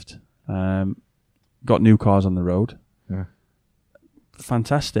of a lift. got new cars on the road. Yeah.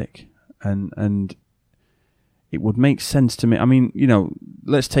 Fantastic. And it would make sense to me. I mean, you know,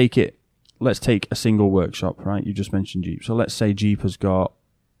 let's take a single workshop, right? You just mentioned Jeep. So let's say Jeep has got,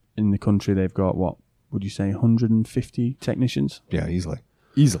 in the country, they've got, what would you say, 150 technicians? Yeah, easily.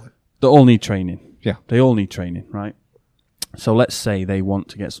 They all need training. Yeah. They all need training, right? So let's say they want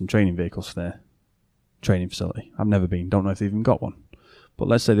to get some training vehicles for their training facility. I've never been, don't know if they've even got one. But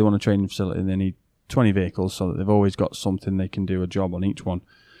let's say they want a training facility and they need 20 vehicles so that they've always got something they can do a job on each one.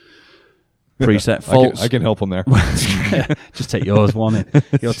 Preset faults. I can help them there. Just take yours, one in.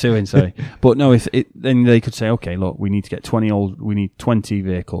 You're two in, sorry. But no, then they could say, okay, look, we need to get 20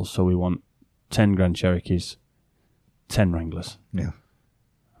 vehicles, so we want 10 Grand Cherokees, 10 Wranglers. Yeah.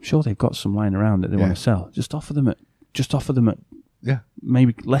 I'm sure they've got some lying around that they want to sell. Just offer them at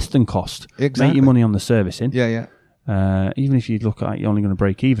maybe less than cost. Exactly. Make your money on the servicing. Yeah. Even if you look at you're only going to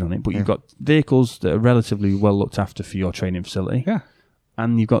break even on it, but you've got vehicles that are relatively well looked after for your training facility. Yeah.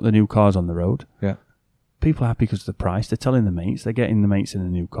 And you've got the new cars on the road. Yeah. People are happy because of the price. They're telling the mates. They're getting the mates in a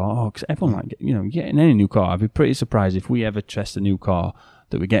new car. Because everyone getting any new car. I'd be pretty surprised if we ever test a new car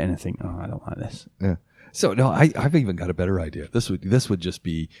that we're getting and think, oh, I don't like this. Yeah. So no, I've even got a better idea. This would just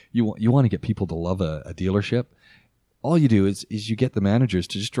be you want to get people to love a dealership. All you do is you get the managers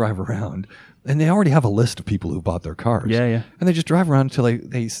to just drive around, and they already have a list of people who bought their cars. Yeah. And they just drive around until they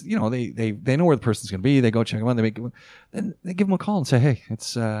know where the person's going to be. They go check them out. Then they give them a call and say, hey,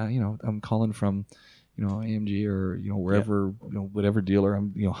 it's I'm calling from AMG or wherever whatever dealer.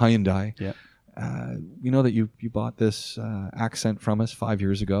 I'm Hyundai. Yeah. We know that you bought this Accent from us 5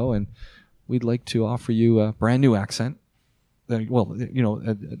 years ago, and we'd like to offer you a brand new Accent.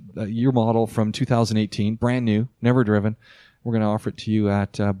 A year model from 2018, brand new, never driven. We're going to offer it to you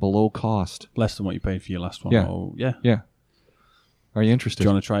at below cost. Less than what you paid for your last one. Yeah. Oh, yeah. Yeah. Are you interested? Do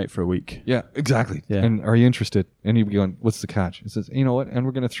you want to try it for a week? Yeah, exactly. Yeah. And are you interested? And he'd be going, what's the catch? It says, you know what? And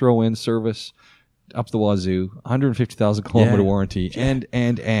we're going to throw in service up the wazoo, 150,000 kilometer warranty,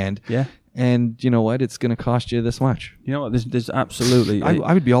 and. Yeah. And you know what? It's going to cost you this much. You know what? There's absolutely...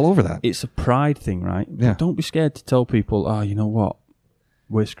 I would be all over that. It's a pride thing, right? Yeah. Don't be scared to tell people, oh, you know what?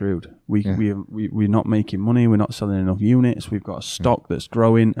 We're screwed. We're not making money. We're not selling enough units. We've got a stock that's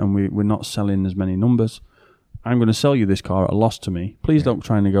growing and we're not selling as many numbers. I'm going to sell you this car at a loss to me. Please don't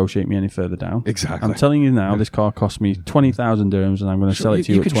try and negotiate me any further down. Exactly. I'm telling you now, this car cost me 20,000 dirhams and I'm going to sell it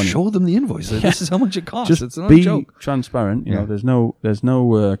to you at 20. You can show them the invoice. This is how much it costs. Just it's not be a joke. transparent. You know, there's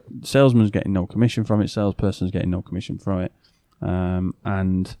no salesman's getting no commission from it. Salesperson's getting no commission from it.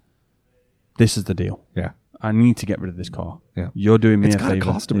 And this is the deal. Yeah. I need to get rid of this car. Yeah. You're doing me it's a favor. It's got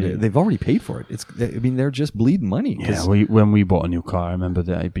to cost them. They've already paid for it. They're just bleeding money. Yeah, when we bought a new car, I remember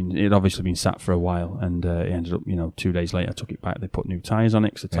that it'd obviously been sat for a while, and it ended up, 2 days later, I took it back. They put new tyres on it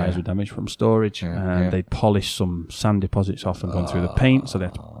because the tyres were damaged from storage, and they'd polished some sand deposits off and gone through the paint, so they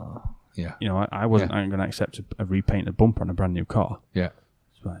had to, I wasn't going to accept a repainted bumper on a brand new car. Yeah.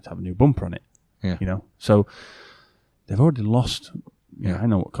 So I had to have a new bumper on it. Yeah. So they've already lost... I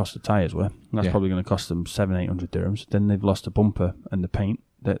know what cost the tyres were. That's probably going to cost them 700-800 dirhams. Then they've lost the bumper and the paint.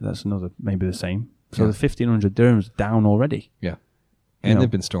 That's another, maybe the same. So the 1,500 dirhams down already. Yeah. And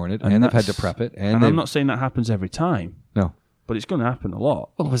they've been storing it, and they've had to prep it. And I'm not saying that happens every time. No. But it's going to happen a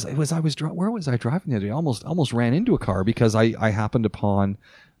lot. Well, where was I driving the other day? Almost ran into a car because I happened upon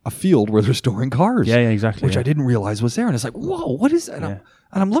a field where they're storing cars. Yeah, exactly. Which I didn't realize was there. And it's like, whoa, what is that? And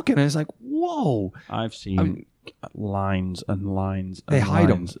I'm looking, and it's like, whoa. I've seen... lines and lines and they hide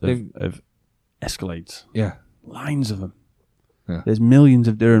lines them of Escalades. Yeah. Lines of them. Yeah. There's millions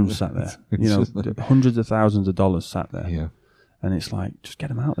of dirhams sat there. Hundreds of thousands of dollars sat there. Yeah. And it's like, just get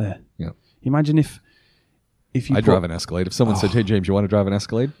them out there. Yeah. Imagine if you I drive an Escalade. If someone said, hey, James, you want to drive an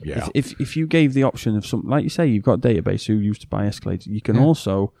Escalade? Yeah. If you gave the option of some, like you say, you've got a database who used to buy Escalades. You can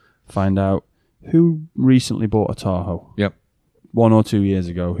also find out who recently bought a Tahoe. Yep. 1 or 2 years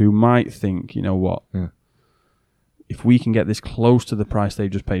ago, who might think, you know what? Yeah. If we can get this close to the price they've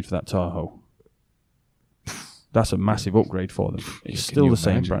just paid for that Tahoe, that's a massive upgrade for them. It's still the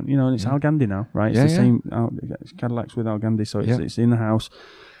same brand, and it's Algandi now, right? It's the same. It's Cadillacs with Algandi, so it's in the house.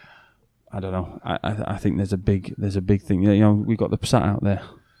 I don't know. I think there's a big thing. We've got the Passat out there.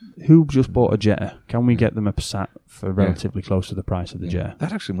 Who just bought a Jetta? Can we get them a Passat for relatively close to the price of the Jetta?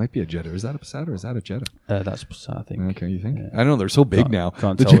 That actually might be a Jetta. Is that a Passat or is that a Jetta? That's a Passat, I think. Okay, you think? Yeah. I don't know. They're so big now.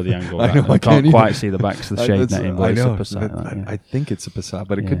 Can't tell with the angle. I can't quite see the backs of the shade netting, but it's a Passat. I think it's a Passat,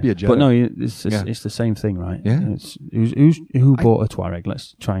 but it could be a Jetta. But no, it's the same thing, right? Yeah. Who bought a Touareg?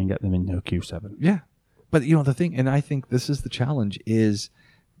 Let's try and get them into a Q7. Yeah. But the thing, and I think this is the challenge, is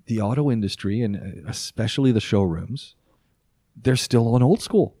the auto industry, and especially the showrooms, they're still on old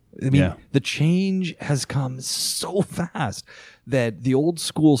school. I mean, the change has come so fast that the old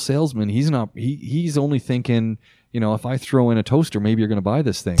school salesman, he's only thinking, if I throw in a toaster, maybe you're going to buy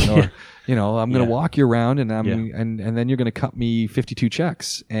this thing, or I'm going to walk you around and and then you're going to cut me 52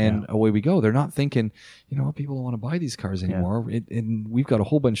 checks and away we go. They're not thinking, people don't want to buy these cars anymore. And we've got a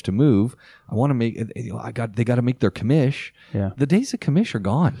whole bunch to move. I want to make they got to make their commish. Yeah. The days of commish are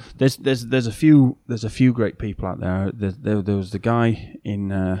gone. There's a few great people out there. There was the guy in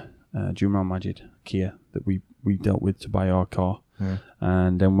Juman Majid Kia that we dealt with to buy our car. Yeah.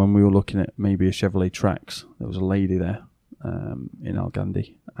 And then when we were looking at maybe a Chevrolet Trax, there was a lady there in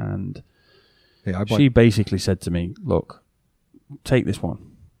Algandi, and she basically said to me, "Look, take this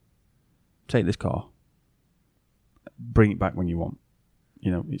car, bring it back when you want.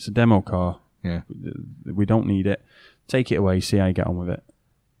 It's a demo car. Yeah, we don't need it. Take it away. See how you get on with it."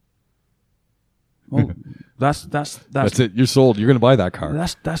 Well, that's it. You're sold. You're going to buy that car.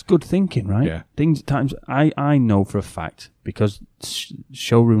 That's good thinking, right? Yeah. Times I know for a fact, because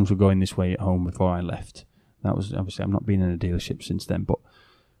showrooms were going this way at home before I left. That was obviously, I'm not been in a dealership since then, but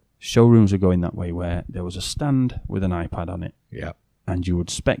showrooms were going that way where there was a stand with an iPad on it. Yeah. And you would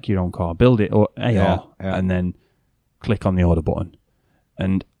spec your own car, build it or AR, and then click on the order button.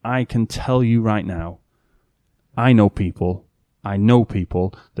 And I can tell you right now, I know people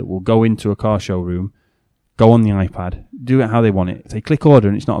that will go into a car showroom, go on the iPad, do it how they want it. If they click order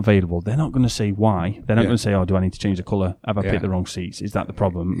and it's not available, they're not going to say why. They're not going to say, do I need to change the colour? Have I picked the wrong seats? Is that the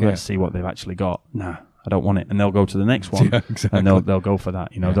problem? Let's see what they've actually got. Nah, I don't want it. And they'll go to the next one. Exactly. And they'll go for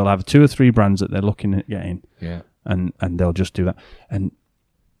that. They'll have 2 or 3 brands that they're looking at getting. Yeah. And they'll just do that. And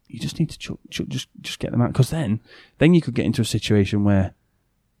you just need to just get them out. Because then you could get into a situation where,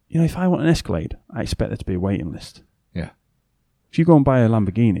 if I want an Escalade, I expect there to be a waiting list. Yeah. If you go and buy a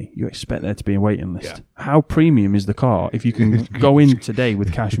Lamborghini, you expect there to be a waiting list. Yeah. How premium is the car if you can go in today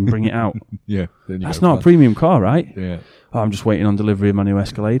with cash and bring it out? Yeah. That's not a premium car, right? Yeah. Oh, I'm just waiting on delivery of my new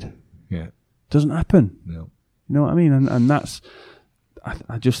Escalade. Yeah. Doesn't happen. No. You know what I mean? And that's,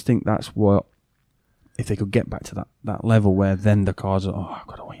 I just think that's what, if they could get back to that level where then the cars are, I've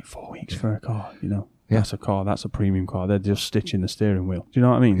got to wait 4 weeks for a car, That's a car. That's a premium car. They're just stitching the steering wheel. Do you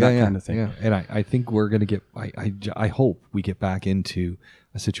know what I mean? That kind of thing. Yeah. And I think we're going to get, I hope we get back into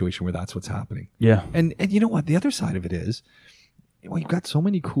a situation where that's what's happening. Yeah. And you know what? The other side of it is, you've got so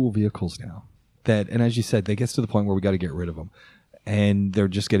many cool vehicles now that, and as you said, they get to the point where we got to get rid of them. And they're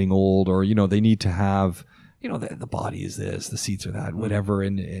just getting old, or, they need to have, the body is this, the seats are that, whatever.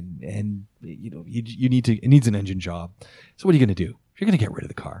 And you need to, it needs an engine job. So what are you going to do? You're going to get rid of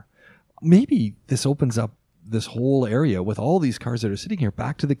the car. Maybe this opens up this whole area with all these cars that are sitting here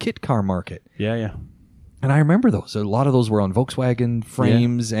back to the kit car market. Yeah. And I remember those. A lot of those were on Volkswagen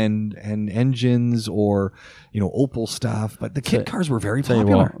frames and engines, or, Opel stuff. But the kit cars were very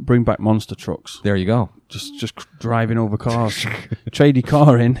popular. Bring back monster trucks. There you go. Just driving over cars. Trade your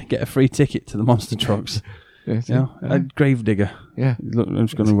car in, get a free ticket to the monster trucks. Gravedigger. Yeah. Look, I'm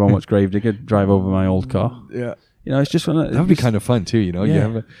just going to go and watch Gravedigger drive over my old car. Yeah. It's just one. That would be kind of fun too. You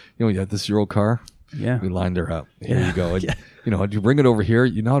have you have this your old car. Yeah. We lined her up. Here you go. And, you bring it over here.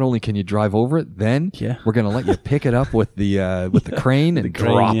 You not only can you drive over it, then we're going to let you pick it up with the crane and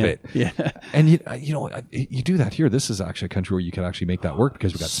drop it. Yeah. And you do that here. This is actually a country where you can actually make that work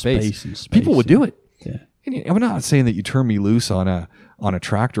because we've got space. Space, people would do it. Yeah. And I'm not saying that you turn me loose on a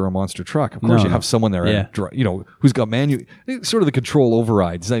tractor or a monster truck. Of course, you have someone there, who's got sort of the control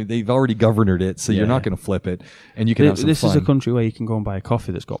overrides. They've already governed it, so you're not going to flip it, and you can have some fun. This is a country where you can go and buy a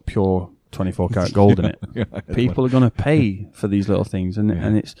coffee that's got pure 24 karat gold in it. People are going to pay for these little things, and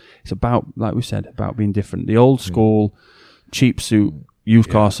it's about, like we said, about being different. The old school cheap suit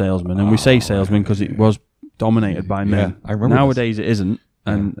used car salesman, and we say salesman because it was dominated by men. I remember. Nowadays it isn't,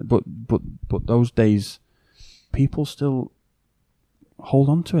 but those days, people still hold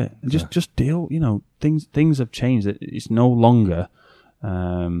on to it and just deal. Things have changed. It's no longer,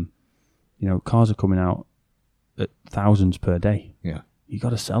 cars are coming out at thousands per day. Yeah, you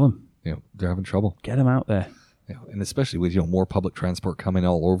got to sell them. Yeah, they're having trouble. Get them out there. Yeah, and especially with more public transport coming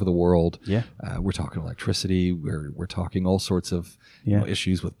all over the world. Yeah, we're talking electricity. We're talking all sorts of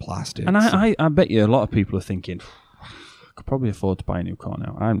issues with plastics. And I bet you a lot of people are thinking, I could probably afford to buy a new car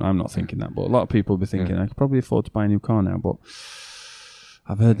now. I'm not thinking that, but a lot of people will be thinking, I could probably afford to buy a new car now, but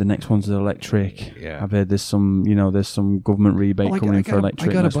I've heard the next one's electric. Yeah. I've heard there's some government rebate coming in for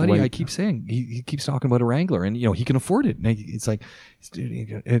electric. I got a buddy. I keep saying he keeps talking about a Wrangler, and he can afford it. And it's like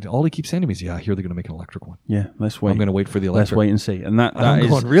all he keeps saying to me is, "Yeah, I hear they're going to make an electric one." Yeah, let's wait. I'm going to wait for the electric. Let's wait and see. And I'm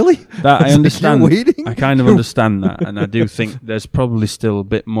going, really? That I understand. You're waiting? I kind of understand that, and I do think there's probably still a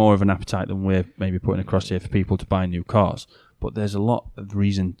bit more of an appetite than we're maybe putting across here for people to buy new cars. but there's a lot of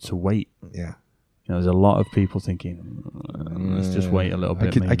reason to wait. Yeah. There's a lot of people thinking, let's just wait a little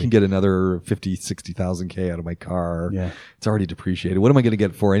bit. I can get another 50, 60,000 K out of my car. Yeah. It's already depreciated. What am I going to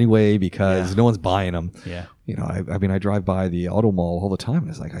get it for anyway? Because no one's buying them. Yeah. I mean, I drive by the auto mall all the time. And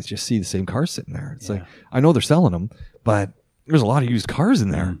it's like, I just see the same cars sitting there. It's like, I know they're selling them, but there's a lot of used cars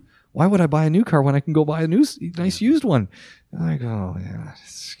in there. Why would I buy a new car when I can go buy a nice used one? I go,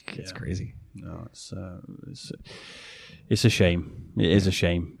 it's crazy. No, it's a shame. It is a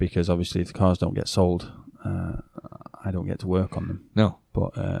shame because obviously if the cars don't get sold, I don't get to work on them. No,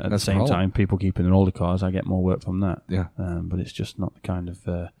 but at the same time, people keeping their older cars, I get more work from that. Yeah, but it's just not the kind of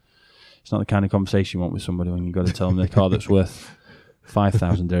conversation you want with somebody when you've got to tell them their car that's worth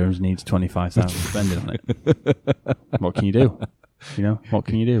 5,000 dirhams needs 25,000 spending on it. What can you do? What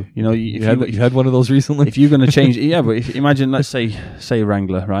can you do? You had one of those recently. If you're going to change, but imagine, let's say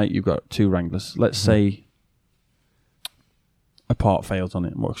Wrangler, right? You've got 2 Wranglers. Let's say a part fails on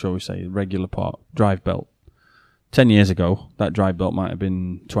it. What shall we say? Regular part, drive belt. 10 years ago, that drive belt might have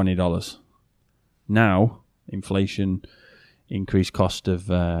been $20. Now, inflation, increased cost of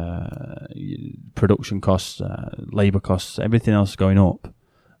production costs, labour costs, everything else going up.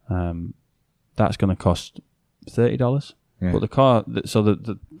 That's going to cost $30. Yeah. But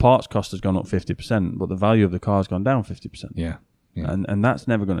the parts cost has gone up 50%, but the value of the car has gone down 50%. Yeah. And that's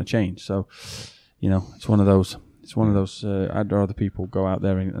never going to change. So, it's one of those. It's one of those. I'd rather people go out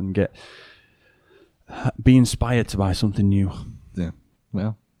there and be inspired to buy something new. Yeah.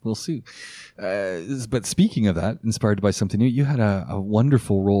 Well, we'll see. But speaking of that, inspired to buy something new, you had a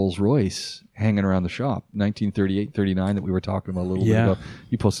wonderful Rolls Royce hanging around the shop, 1938, 39 that we were talking about a little bit ago.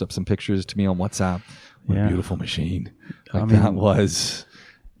 You posted up some pictures to me on WhatsApp. What a beautiful machine. That was.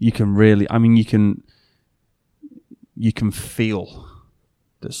 You can really, you can feel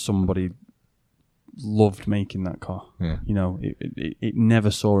that somebody loved making that car. Yeah. It never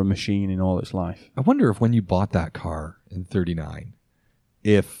saw a machine in all its life. I wonder if when you bought that car in 39,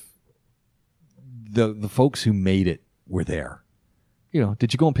 if the folks who made it were there.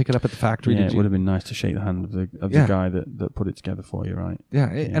 Did you go and pick it up at the factory? Yeah, it would have been nice to shake the hand of the guy that put it together for you, right? Yeah,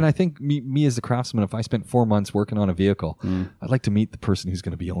 and I think me as the craftsman, if I spent 4 months working on a vehicle, I'd like to meet the person who's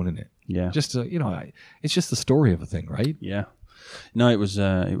going to be owning it. Yeah, just to, it's just the story of a thing, right? Yeah. No, it was.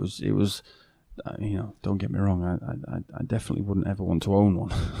 Don't get me wrong. I definitely wouldn't ever want to own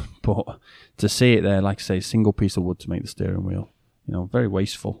one, but to see it there, like I say, single piece of wood to make the steering wheel. Very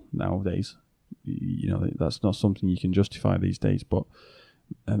wasteful nowadays. That's not something you can justify these days, but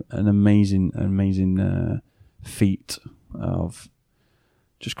an amazing feat of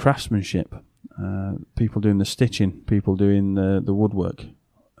just craftsmanship. People doing the stitching, people doing the woodwork.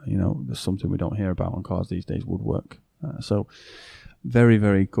 There's something we don't hear about on cars these days, woodwork. So very,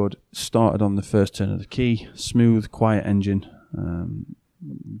 very good. Started on the first turn of the key, smooth, quiet engine.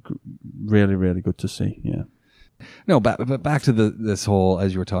 Really, really good to see. Yeah. No, but back to this whole,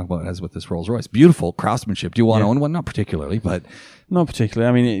 as you were talking about, as with this Rolls Royce, beautiful craftsmanship. Do you want to own one? Not particularly, but not particularly.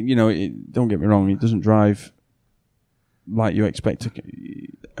 I mean, don't get me wrong. It doesn't drive like you expect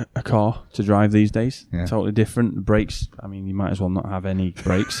a car to drive these days. Yeah. Totally different. The brakes. I mean, you might as well not have any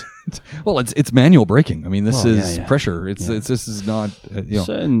brakes. Well, it's manual braking. I mean, this is pressure. This is not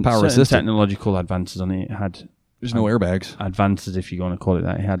certain power assisted. Technological advances on it. It had there's no airbags. Advances, if you're going to call it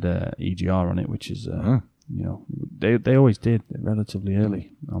that. It had EGR on it, which is. They always did relatively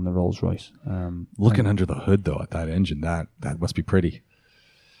early on the Rolls Royce. Looking under the hood though at that engine, that must be pretty.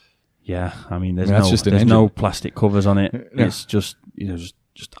 Yeah, I mean, there's no plastic covers on it. Yeah. It's just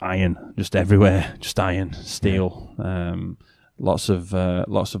just iron, just everywhere, just iron, steel. Yeah. Lots of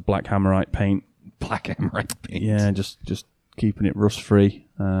black hammerite paint. Black hammerite paint. Yeah, just keeping it rust free.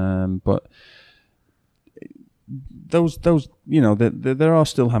 But those there are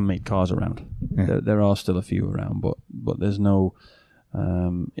still handmade cars around. Yeah. There are still a few around, but there's no.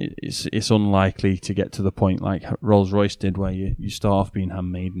 It's unlikely to get to the point like Rolls Royce did, where you start off being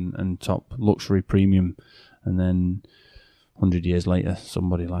handmade and top luxury premium, and then 100 years later,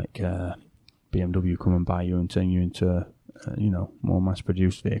 somebody like BMW come and buy you and turn you into a more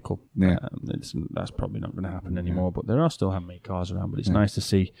mass-produced vehicle. Yeah. That's probably not going to happen anymore. Yeah. But there are still handmade cars around. But it's nice to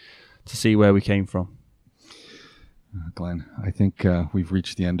see where we came from. Glenn, I think we've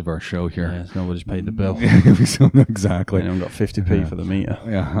reached the end of our show here. Yeah, nobody's paid the bill. Exactly. We haven't got 50p for the meter.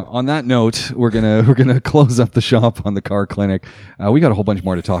 Yeah. On that note, we're gonna close up the shop on the Car Clinic. We got a whole bunch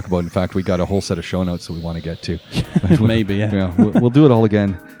more to talk about. In fact, we got a whole set of show notes that we want to get to. Maybe, yeah. Yeah. We'll do it all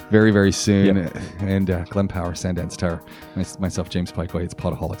again very, very soon. Yep. And Glenn Power, Sandance Tire. Myself, James Pikeway. It's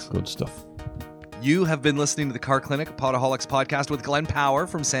Podaholics. Good stuff. You have been listening to the Car Clinic, a Podaholics podcast with Glenn Power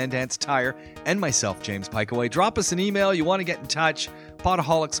from Sandance Tire and myself, James Pikeway. Drop us an email. You want to get in touch,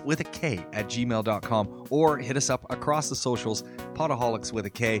 podaholics with a K at gmail.com, or hit us up across the socials, podaholics with a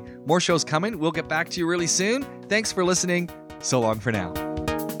K. More shows coming. We'll get back to you really soon. Thanks for listening. So long for now.